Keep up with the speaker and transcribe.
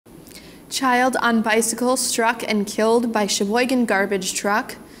Child on bicycle struck and killed by Sheboygan garbage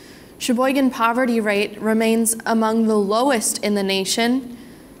truck. Sheboygan poverty rate remains among the lowest in the nation.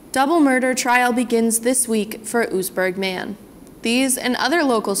 Double murder trial begins this week for Oostburg man. These and other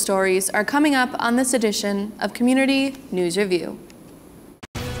local stories are coming up on this edition of Community News Review.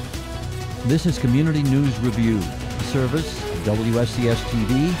 This is Community News Review, a service of WSCS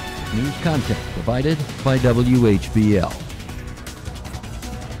TV, news content provided by WHBL.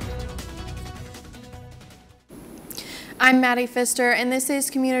 I'm Maddie Pfister, and this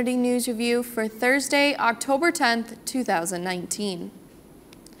is Community News Review for Thursday, October 10th, 2019.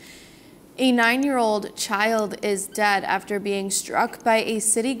 A 9-year-old child is dead after being struck by a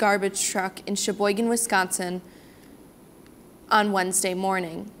city garbage truck in Sheboygan, Wisconsin on Wednesday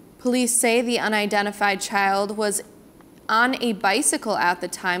morning. Police say the unidentified child was on a bicycle at the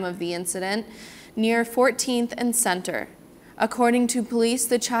time of the incident near 14th and Center. According to police,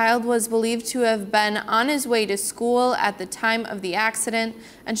 the child was believed to have been on his way to school at the time of the accident,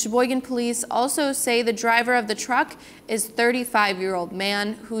 and Sheboygan police also say the driver of the truck is a 35-year-old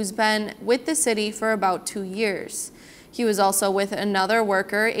man who's been with the city for about 2 years. He was also with another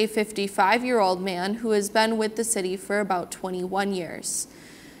worker, a 55-year-old man who has been with the city for about 21 years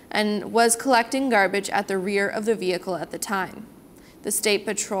and was collecting garbage at the rear of the vehicle at the time. The State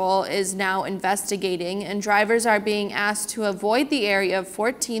Patrol is now investigating, and drivers are being asked to avoid the area of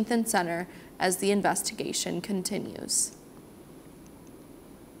 14th and Center as the investigation continues.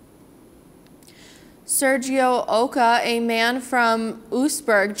 Sergio Oka, a man from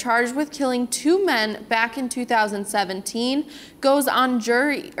Oostburg charged with killing 2 men back in 2017, goes on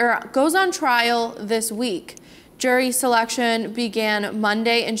trial this week. Jury selection began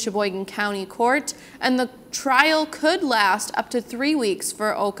Monday in Sheboygan County Court, and the trial could last up to 3 weeks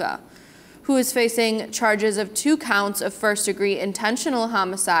for Oka, who is facing charges of 2 counts of first-degree intentional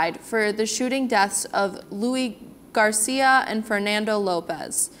homicide for the shooting deaths of Luis Garcia and Fernando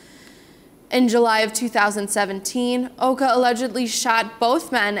Lopez. In July of 2017, Oka allegedly shot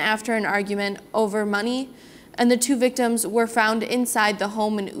both men after an argument over money, and the 2 victims were found inside the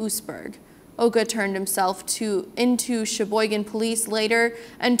home in Oostburg. Oka turned himself into Sheboygan police later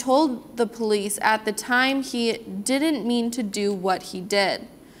and told the police at the time he didn't mean to do what he did.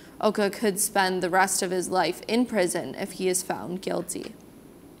 Oka could spend the rest of his life in prison if he is found guilty.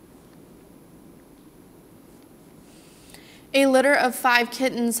 A litter of 5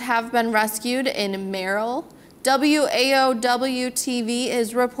 kittens have been rescued in Merrill. WAOW-TV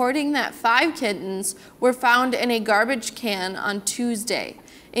is reporting that 5 kittens were found in a garbage can on Tuesday.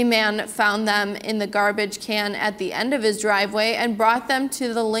 A man found them in the garbage can at the end of his driveway and brought them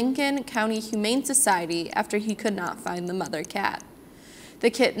to the Lincoln County Humane Society after he could not find the mother cat. The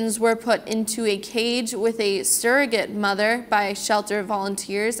kittens were put into a cage with a surrogate mother by shelter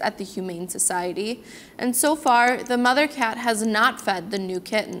volunteers at the Humane Society, and so far the mother cat has not fed the new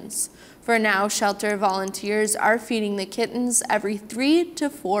kittens. For now, shelter volunteers are feeding the kittens every 3 to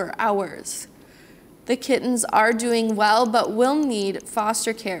 4 hours. The kittens are doing well but will need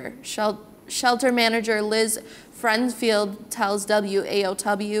foster care. Shelter manager Liz Frensfield tells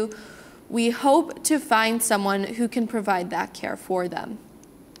WAOW, "We hope to find someone who can provide that care for them."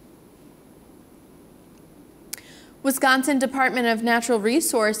 Wisconsin Department of Natural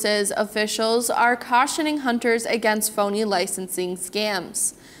Resources officials are cautioning hunters against phony licensing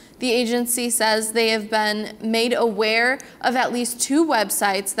scams. The agency says they have been made aware of at least 2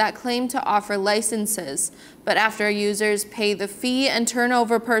 websites that claim to offer licenses, but after users pay the fee and turn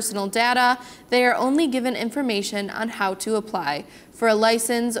over personal data, they are only given information on how to apply for a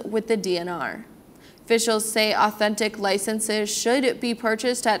license with the DNR. Officials say authentic licenses should be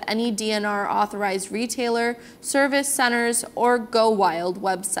purchased at any DNR authorized retailer, service centers, or Go Wild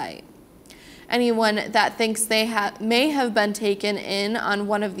website. Anyone that thinks they may have been taken in on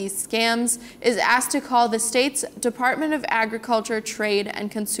one of these scams is asked to call the state's Department of Agriculture, Trade, and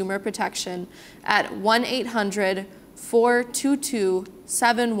Consumer Protection at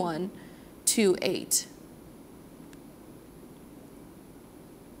 1-800-422-7128.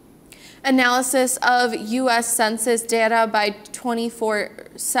 Analysis of U.S. Census data by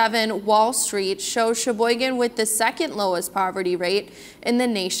 24/7 Wall Street shows Sheboygan with the 2nd lowest poverty rate in the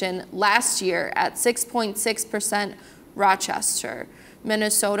nation last year at 6.6%. Rochester,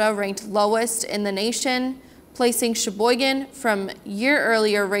 Minnesota ranked lowest in the nation, placing Sheboygan from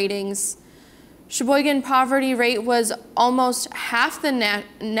year-earlier ratings. Sheboygan poverty rate was almost half the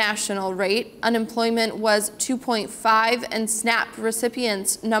national rate. Unemployment was 2.5%, and SNAP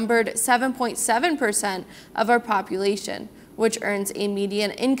recipients numbered 7.7% of our population, which earns a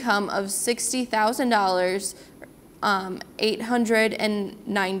median income of $60,000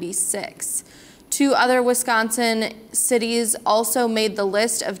 896. 2 other Wisconsin cities also made the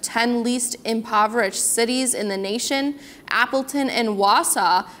list of 10 least impoverished cities in the nation, Appleton and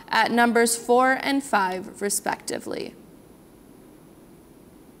Wausau at numbers 4 and 5 respectively.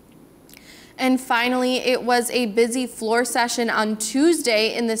 And finally, it was a busy floor session on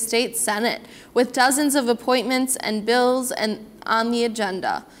Tuesday in the state Senate with dozens of appointments and bills on the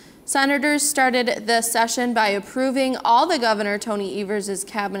agenda. Senators started the session by approving all the Governor Tony Evers'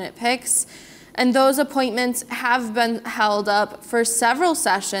 cabinet picks, and those appointments have been held up for several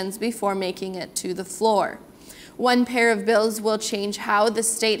sessions before making it to the floor. One pair of bills will change how the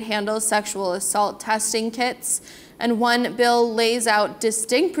state handles sexual assault testing kits, and one bill lays out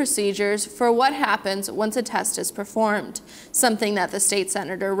distinct procedures for what happens once a test is performed, something that the state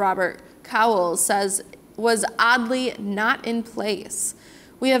senator Robert Cowell says was oddly not in place.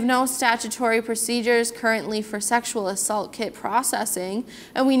 We have no statutory procedures currently for sexual assault kit processing,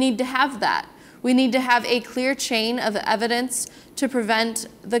 and we need to have that. We need to have a clear chain of evidence to prevent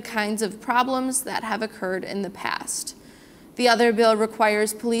the kinds of problems that have occurred in the past. The other bill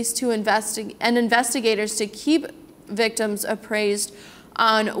requires police to and investigators to keep victims appraised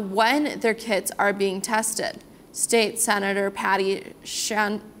on when their kits are being tested. State Senator Patty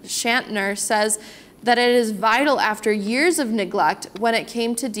Shantner says that it is vital after years of neglect when it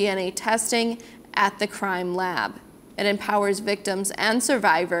came to DNA testing at the crime lab. It empowers victims and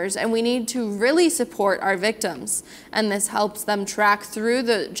survivors, and we need to really support our victims, and this helps them track through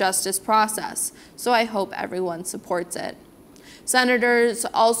the justice process. So I hope everyone supports it. Senators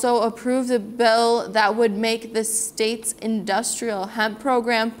also approved the bill that would make the state's industrial hemp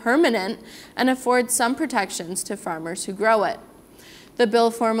program permanent and afford some protections to farmers who grow it. The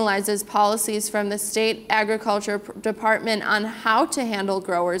bill formalizes policies from the state agriculture department on how to handle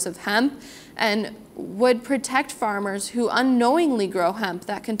growers of hemp and would protect farmers who unknowingly grow hemp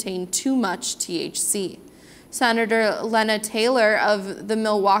that contain too much THC. Senator Lena Taylor of the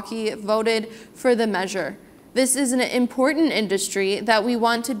Milwaukee voted for the measure. This is an important industry that we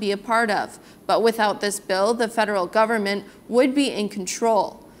want to be a part of, but without this bill, the federal government would be in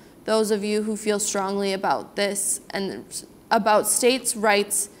control. Those of you who feel strongly about this and about states'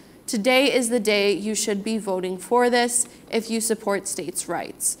 rights, today is the day you should be voting for this if you support states'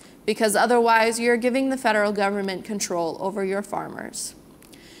 rights, because otherwise you're giving the federal government control over your farmers.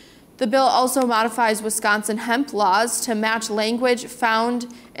 The bill also modifies Wisconsin hemp laws to match language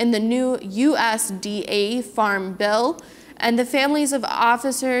found in the new USDA Farm Bill, and the families of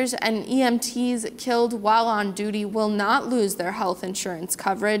officers and EMTs killed while on duty will not lose their health insurance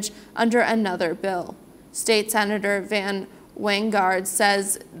coverage under another bill. State Senator Van Wangard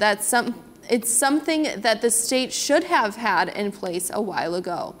says that it's something that the state should have had in place a while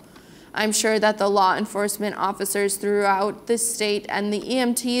ago. I'm sure that the law enforcement officers throughout the state and the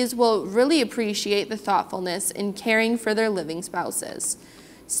EMTs will really appreciate the thoughtfulness in caring for their living spouses.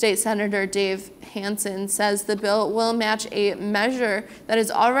 State Senator Dave Hansen says the bill will match a measure that is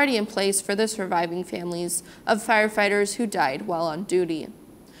already in place for the surviving families of firefighters who died while on duty.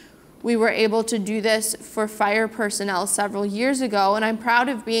 We were able to do this for fire personnel several years ago, and I'm proud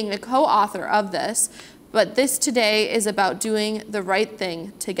of being a co-author of this, but this today is about doing the right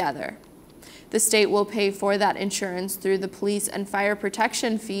thing together. The state will pay for that insurance through the police and fire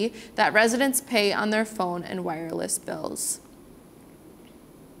protection fee that residents pay on their phone and wireless bills.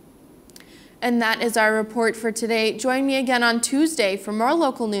 And that is our report for today. Join me again on Tuesday for more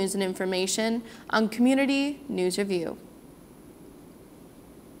local news and information on Community News Review.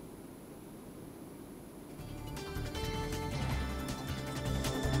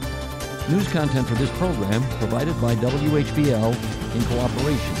 News content for this program provided by WHBL in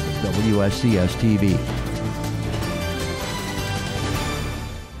cooperation with WSCS TV.